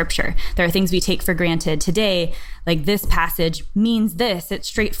look at scripture. There are things we take for granted today, like this passage means this. It's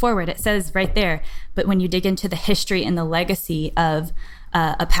straightforward. It says right there. But when you dig into the history and the legacy of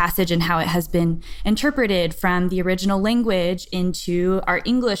a passage and how it has been interpreted from the original language into our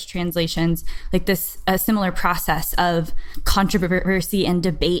English translations, a similar process of controversy and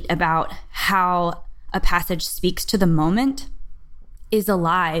debate about how a passage speaks to the moment is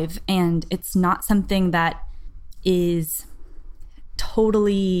alive, and it's not something that is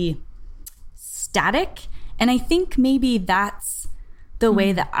totally static. And I think maybe that's the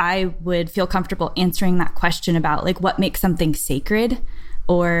way that I would feel comfortable answering that question about what makes something sacred.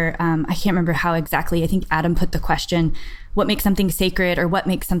 Or I can't remember how exactly, I think Adam put the question, what makes something sacred or what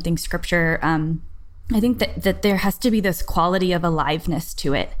makes something scripture? I think that there has to be this quality of aliveness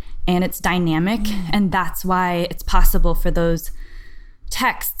to it, and it's dynamic. And that's why it's possible for those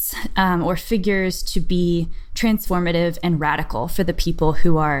texts or figures to be transformative and radical for the people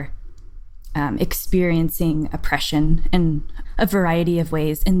who are experiencing oppression in a variety of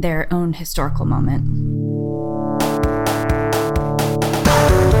ways in their own historical moment.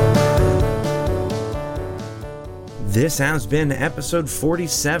 This has been episode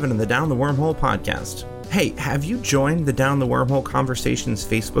 47 of the Down the Wormhole podcast. Hey, have you joined the Down the Wormhole Conversations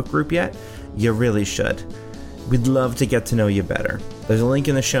Facebook group yet? You really should. We'd love to get to know you better. There's a link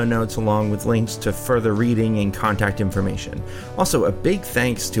in the show notes along with links to further reading and contact information. Also, a big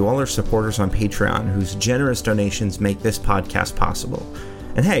thanks to all our supporters on Patreon whose generous donations make this podcast possible.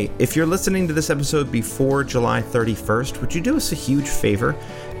 And hey, if you're listening to this episode before July 31st, would you do us a huge favor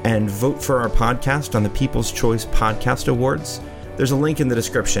and vote for our podcast on the People's Choice Podcast Awards? There's a link in the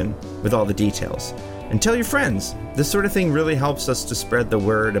description with all the details. And tell your friends. This sort of thing really helps us to spread the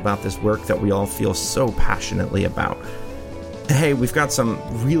word about this work that we all feel so passionately about. Hey, we've got some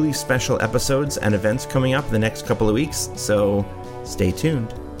really special episodes and events coming up in the next couple of weeks, so stay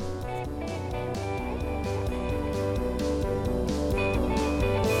tuned.